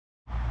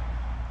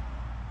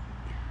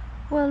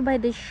Well, by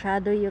the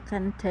shadow you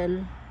can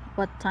tell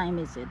what time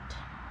is it.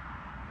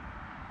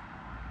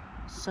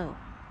 So,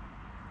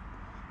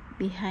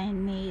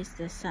 behind me is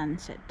the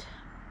sunset.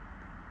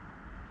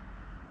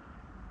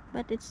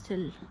 But it's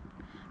still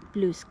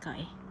blue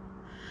sky.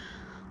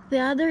 The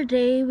other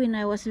day when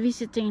I was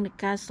visiting the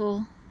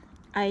castle,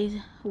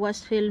 I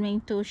was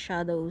filming two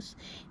shadows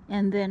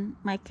and then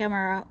my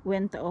camera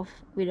went off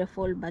with a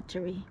full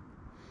battery.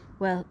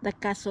 Well, the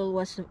castle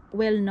was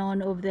well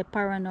known of the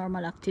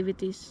paranormal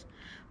activities,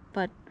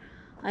 but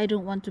I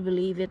don't want to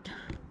believe it.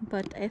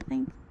 But I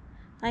think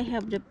I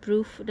have the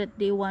proof that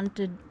they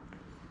wanted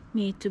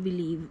me to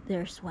believe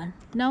there's one.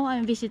 Now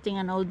I'm visiting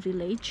an old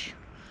village.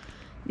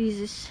 This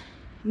is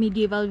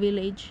medieval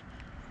village.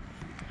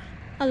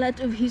 A lot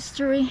of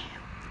history.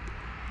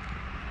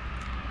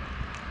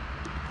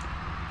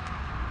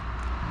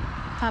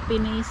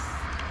 Happiness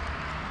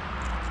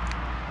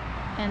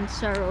and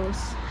sorrows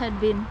had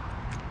been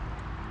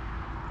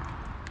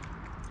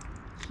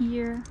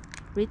here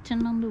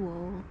written on the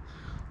wall.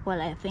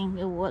 Well, I think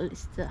the wall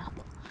is the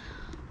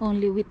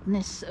only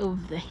witness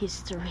of the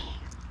history.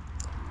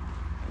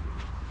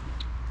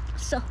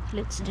 So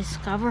let's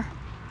discover.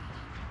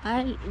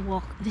 I'll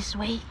walk this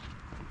way.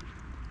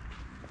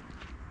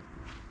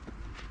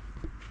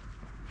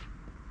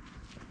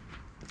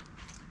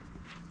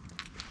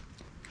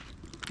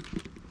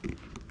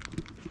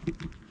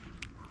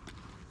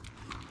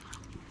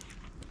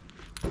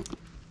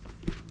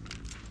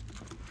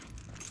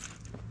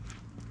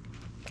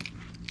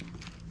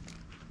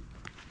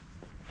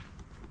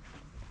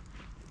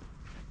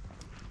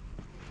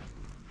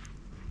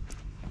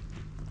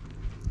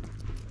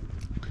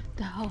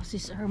 The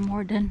houses are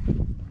more than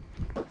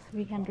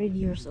 300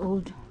 years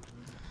old.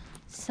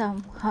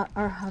 Some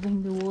are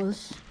having the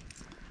walls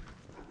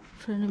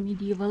from the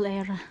medieval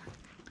era.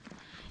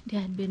 They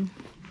had been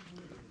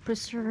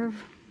preserved,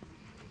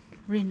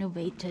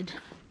 renovated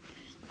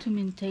to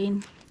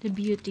maintain the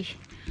beauty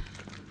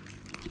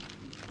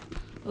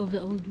of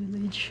the old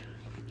village.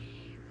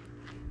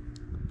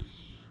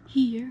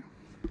 Here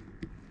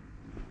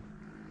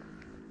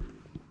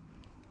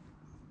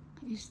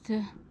is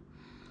the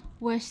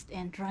west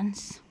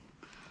entrance.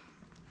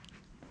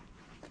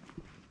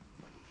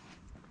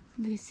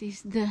 This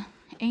is the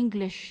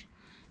English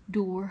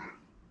door.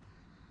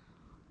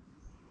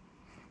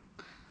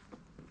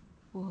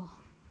 Well,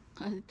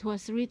 as it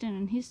was written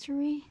in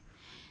history,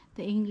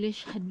 the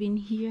English had been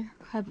here,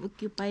 have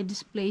occupied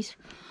this place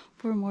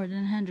for more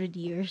than 100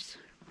 years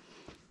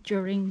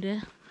during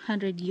the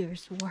 100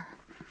 Years' War.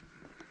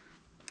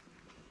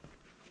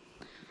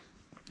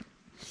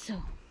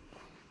 So,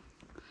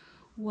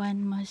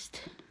 one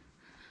must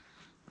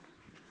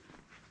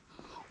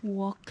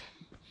walk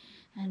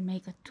and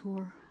make a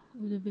tour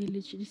of the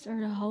village. These are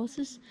the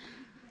houses.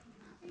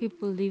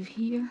 People live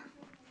here.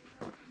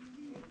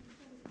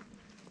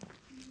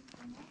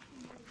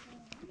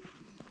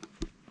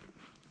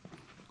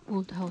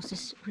 Old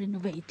houses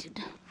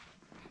renovated.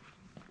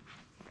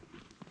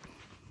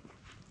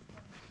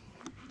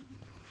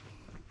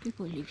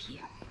 People live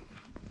here.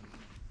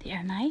 They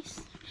are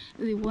nice.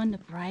 They won the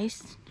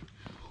prize.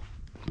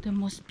 The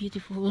most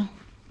beautiful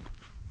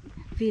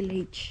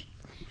village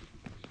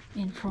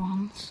in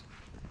France.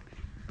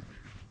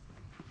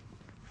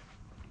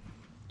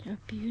 They are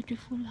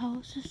beautiful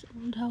houses,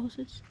 old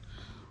houses.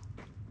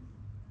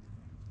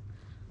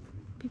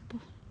 People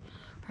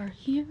are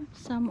here.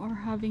 Some are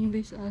having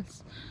this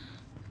as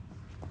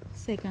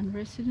second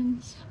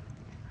residence.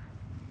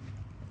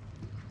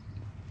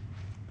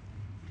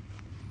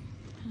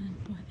 And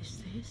what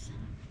is this?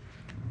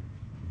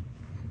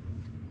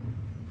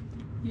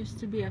 Used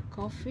to be a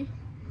coffee.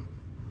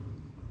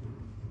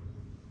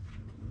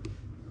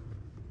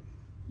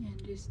 And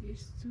this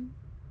is to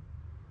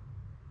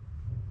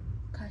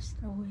cast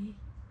away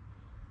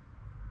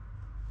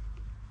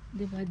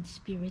the bad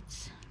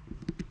spirits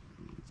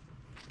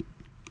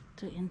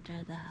to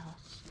enter the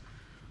house.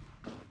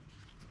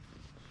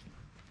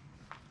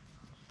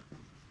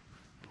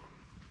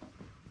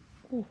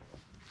 Oh,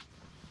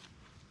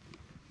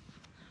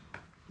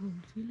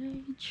 old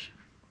village,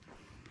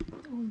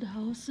 old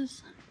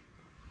houses.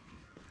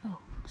 Oh,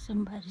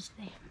 somebody's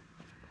there.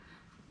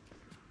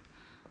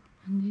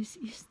 And this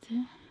is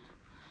the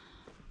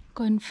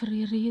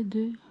Confrérie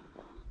du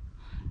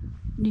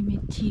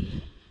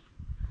Métier.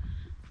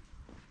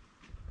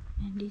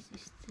 And this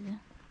is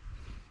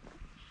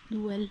the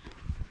well,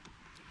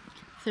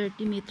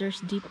 30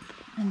 meters deep,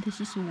 and this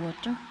is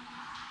water.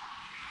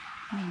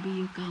 Maybe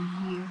you can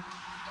hear.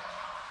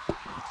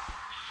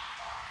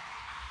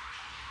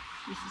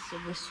 This is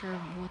a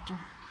reserve water.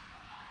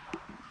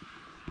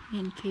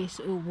 In case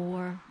of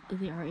war,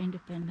 they are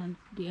independent,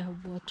 they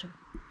have water.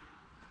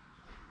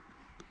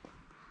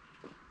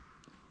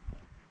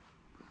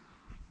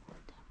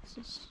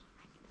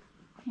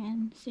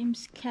 And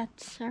seems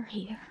cats are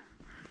here.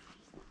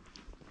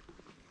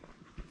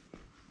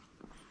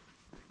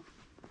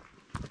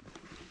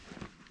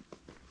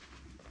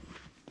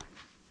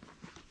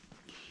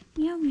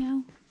 Meow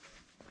meow.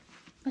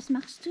 Was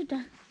machst du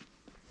da?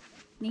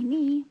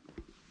 Nini.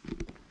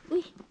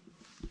 Ui.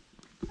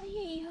 Ay,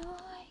 ay,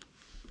 ay.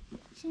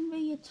 Sind wir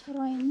jetzt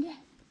Freunde?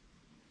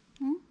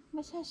 Hm?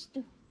 Was hast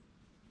du?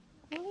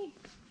 Ui.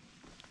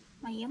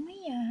 Maya,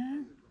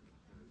 Maya.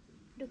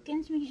 Du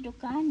kennst mich doch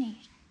gar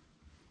nicht.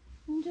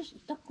 Und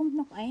da kommt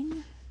noch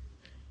einer.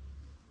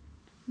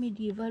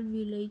 Medieval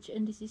village,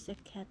 and this is a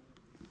cat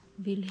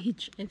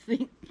village, I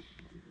think.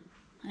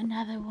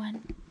 Another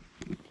one.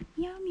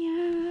 Meow,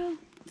 meow.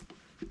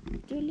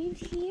 Do you live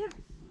here?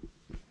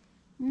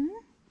 Hmm?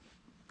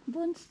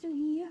 Wohnst du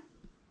hier?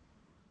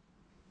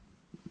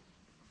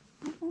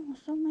 Oh,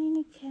 so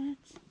many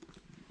cats.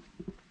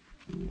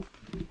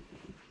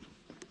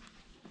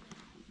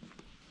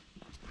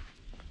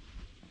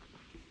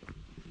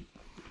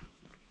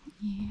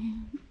 Yeah,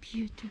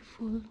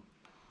 beautiful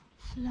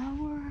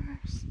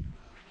flowers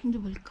in the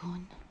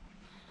balcony.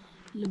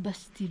 Le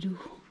Bastidou.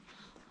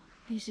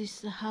 This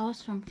is a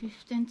house from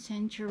 15th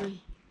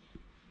century.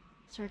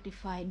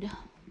 Certified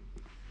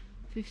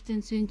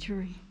 15th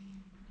century.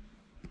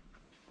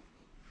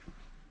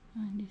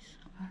 And these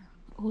are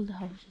old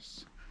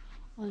houses.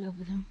 All of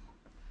them.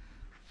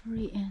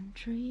 Free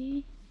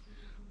entry,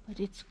 but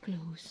it's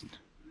closed.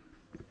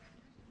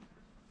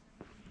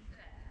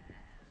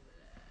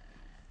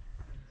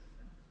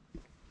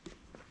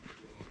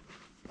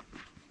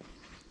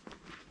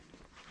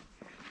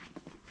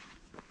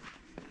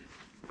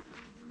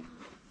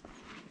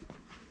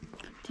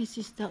 This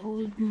is the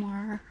old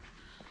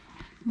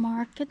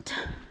market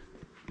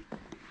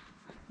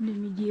in the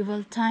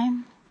medieval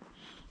time.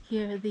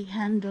 Here they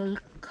handle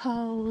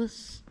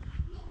cows,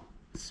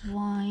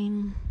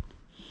 swine,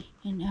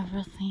 and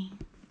everything.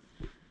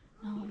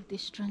 Now it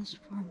is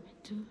transformed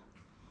into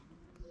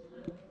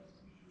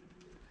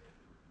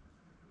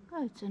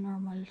it's a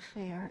normal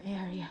fair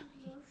area.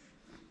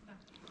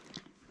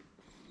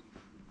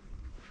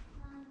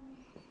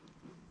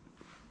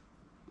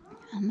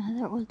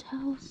 Another old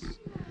house.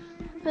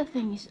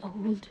 Everything is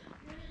old.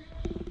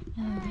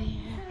 And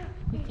there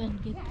we can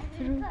get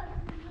through.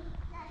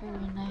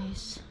 Very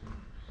nice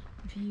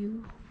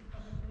view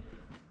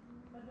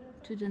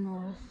to the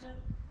north.